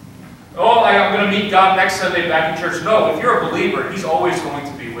 "Oh, I'm going to meet God next Sunday back in church." No, if you're a believer, He's always going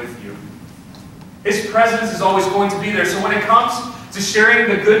to be with you. His presence is always going to be there. So when it comes to sharing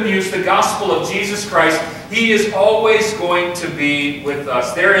the good news, the gospel of Jesus Christ, He is always going to be with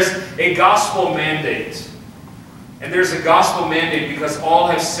us. There is a gospel mandate. And there's a gospel mandate because all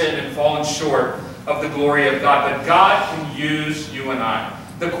have sinned and fallen short of the glory of God. But God can use you and I.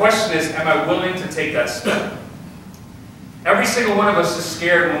 The question is, am I willing to take that step? Every single one of us is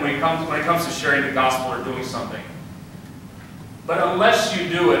scared when it comes to sharing the gospel or doing something. But unless you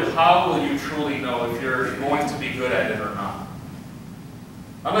do it, how will you truly know if you're going to be good at it or not?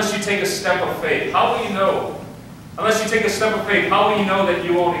 Unless you take a step of faith, how will you know? Unless you take a step of faith, how will you know that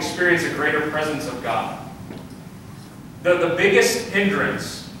you won't experience a greater presence of God? The biggest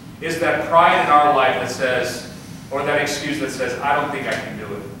hindrance is that pride in our life that says, or that excuse that says, "I don't think I can do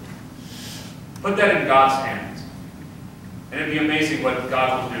it." Put that in God's hands. And it'd be amazing what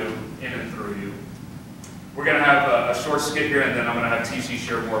God will do in and through you. We're going to have a short skit here, and then I'm going to have TC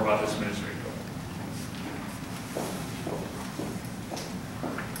share more about this ministry.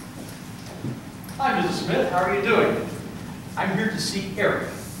 Hi, Mrs. Smith. How are you doing? I'm here to see Eric.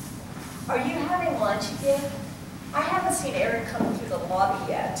 Are you having lunch again? I haven't seen Eric come through the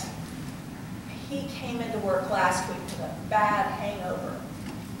lobby yet. He came into work last week with a bad hangover.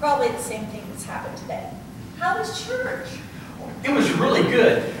 Probably the same thing that's happened today. How was church? It was really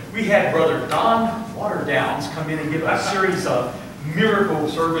good. We had Brother Don Waterdowns come in and give a series of miracle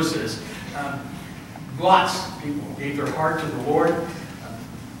services. Lots of people gave their heart to the Lord.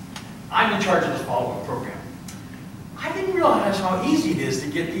 I'm in charge of the follow-up program. I didn't realize how easy it is to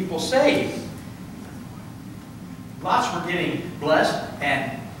get people saved. Lots were getting blessed,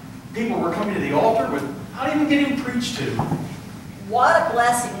 and people were coming to the altar without even getting preached to. What a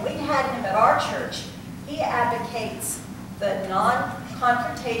blessing. We had him at our church. He advocates the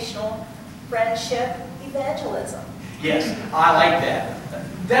non-confrontational friendship evangelism. Yes, I like that.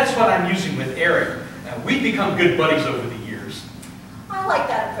 That's what I'm using with Eric. We've become good buddies over the years. I like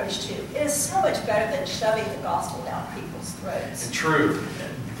that approach too. It is so much better than shoving the gospel down people's throats. True.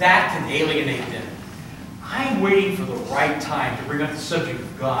 That can alienate them. I'm waiting for the right time to bring up the subject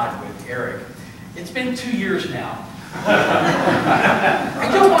of God with Eric. It's been 2 years now. I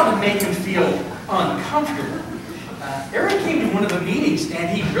don't want to make him feel uncomfortable. Eric came to one of the meetings and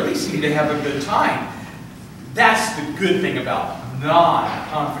he really seemed to have a good time. That's the good thing about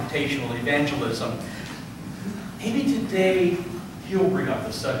non-confrontational evangelism. Maybe today he'll bring up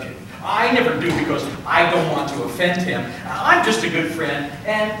the subject. I never do because I don't want to offend him. I'm just a good friend,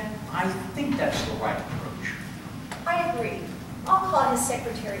 and I think that's the right approach. I agree. I'll call his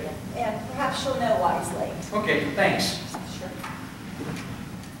secretary and perhaps she'll know why he's late. Okay, thanks. Sure.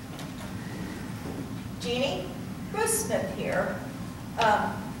 Jeannie, Bruce Smith here.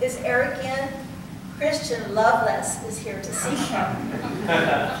 Is Eric in? Christian Loveless is here to see him.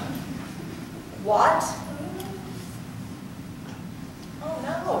 What? Oh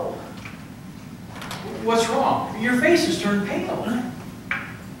no. What's wrong? Your face has turned pale.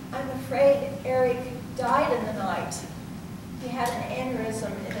 I'm afraid Eric died in the night. He had an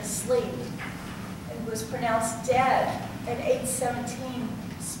aneurysm in his sleep and was pronounced dead at 8:17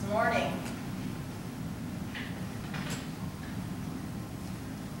 this morning.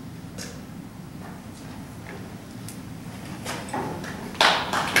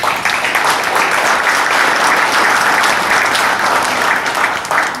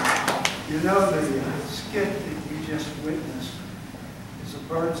 You know, the skit that you just witnessed is a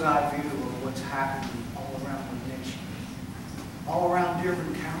bird's eye view of what's happening all around the nation, all around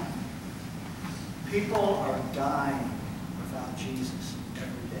Dearborn County. People are dying without Jesus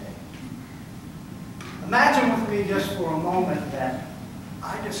every day. Imagine with me just for a moment that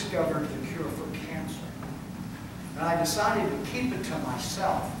I discovered the cure for cancer. And I decided to keep it to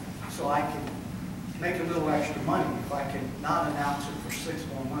myself so I could make a little extra money. If I could not announce it for 6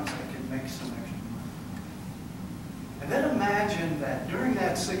 more months, I could make some extra money. And then imagine that during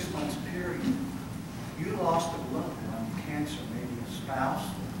that 6 months period, you lost a loved one to cancer, maybe a spouse,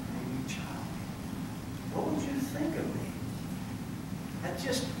 maybe a child. What would you think of me? That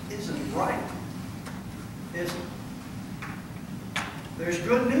just isn't right, is it? There's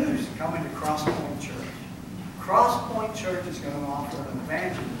good news coming to Cross Point Church. Cross Point Church is going to offer an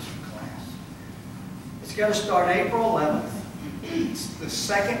evangelism class. It's going to start April 11th. It's the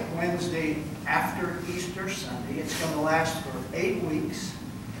second Wednesday after Easter Sunday. It's going to last for 8 weeks.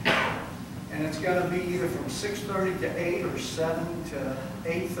 And it's going to be either from 6:30 to 8 or 7 to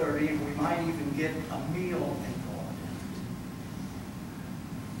 8:30. And we might even get a meal involved in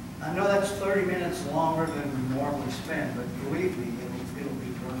it. I know that's 30 minutes longer than we normally spend, but believe me, it'll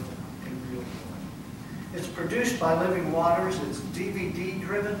be worth it. It really will. It's produced by Living Waters. It's DVD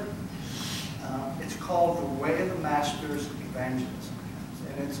driven. It's called The Way of the Masters Evangelism.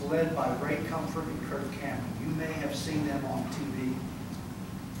 And it's led by Ray Comfort and Kurt Campbell. You may have seen them on TV.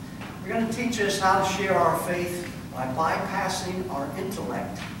 They're going to teach us how to share our faith by bypassing our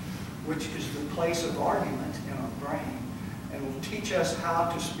intellect, which is the place of argument in our brain, and will teach us how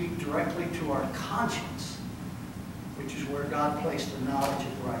to speak directly to our conscience, which is where God placed the knowledge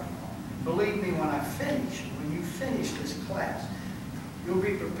of right and wrong. And believe me, when you finish this class, you'll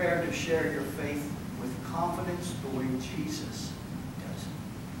be prepared to share your faith with confidence the way Jesus does it.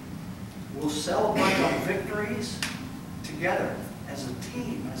 We'll celebrate our victories together as a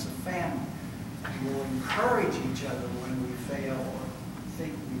team, as a family. And we'll encourage each other when we fail or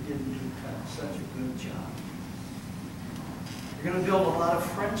think we didn't do such a good job. You're going to build a lot of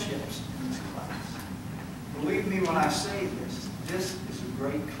friendships in this class. Believe me when I say this, this is a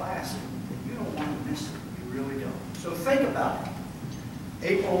great class, and you don't want to miss it. You really don't. So think about it.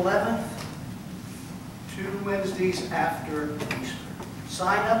 April 11th, 2 Wednesdays after Easter.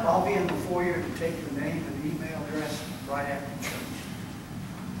 Sign up. I'll be in the foyer to take your name and email address right after church.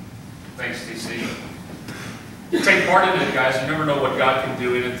 Thanks, TC. Take part in it, guys. You never know what God can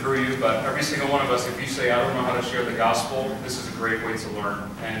do in and through you, but every single one of us, if you say, I don't know how to share the gospel, this is a great way to learn.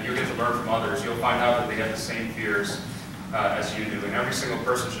 And you'll get to learn from others. You'll find out that they have the same fears as you do. And every single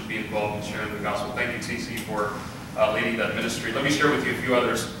person should be involved in sharing the gospel. Thank you, TC, for leading that ministry. Let me share with you a few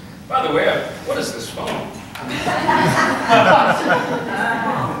others. By the way, what is this phone?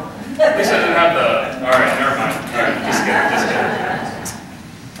 At least I didn't have the... All right, never mind. All right, just kidding.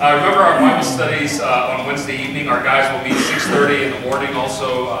 Remember our Bible studies on Wednesday evening. Our guys will meet 6:30 in the morning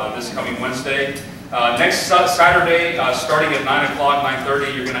also this coming Wednesday. Next Saturday, starting at 9 o'clock,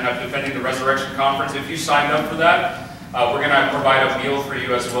 9:30, you're going to have Defending the Resurrection Conference. If you signed up for that, we're going to provide a meal for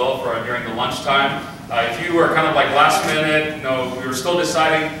you as well during the lunchtime. If you are kind of like last minute, we were still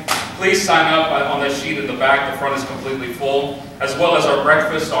deciding, please sign up on that sheet at the back. The front is completely full. As well as our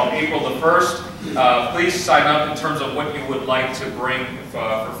breakfast on April the 1st. Please sign up in terms of what you would like to bring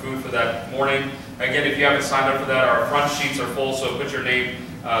for food for that morning. Again, if you haven't signed up for that, our front sheets are full, so put your name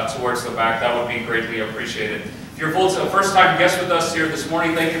towards the back. That would be greatly appreciated. If you're a first-time guest with us here this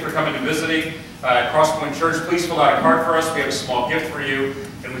morning, thank you for coming and visiting at Crosspoint Church. Please fill out a card for us. We have a small gift for you,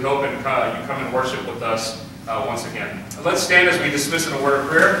 and we hope you come and worship with us once again. Let's stand as we dismiss in a word of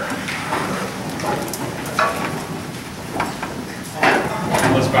prayer.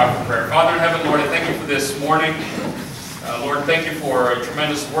 Let's bow for prayer. Father in heaven, Lord, I thank you for this morning. Lord, thank you for a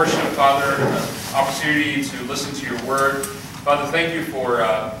tremendous worship, Father, opportunity to listen to your word. Father, thank you for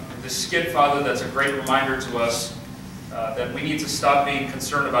this skit, Father, that's a great reminder to us that we need to stop being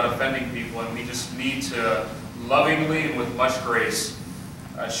concerned about offending people, and we just need to lovingly and with much grace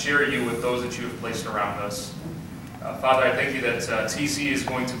share you with those that you have placed around us. Father, I thank you that TC is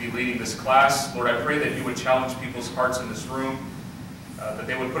going to be leading this class. Lord, I pray that you would challenge people's hearts in this room, that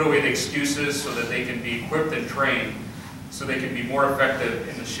they would put away the excuses so that they can be equipped and trained, so they can be more effective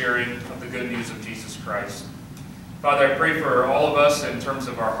in the sharing of the good news of Jesus Christ. Father, I pray for all of us in terms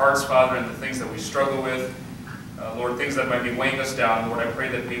of our hearts, Father, and the things that we struggle with. Lord, things that might be weighing us down. Lord, I pray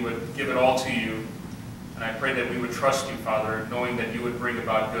that we would give it all to you. And I pray that we would trust you, Father, knowing that you would bring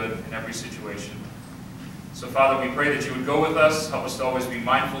about good in every situation. So, Father, we pray that you would go with us, help us to always be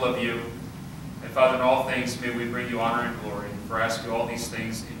mindful of you. And, Father, in all things, may we bring you honor and glory. For I ask you all these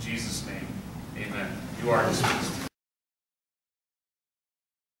things in Jesus' name. Amen. You are dismissed.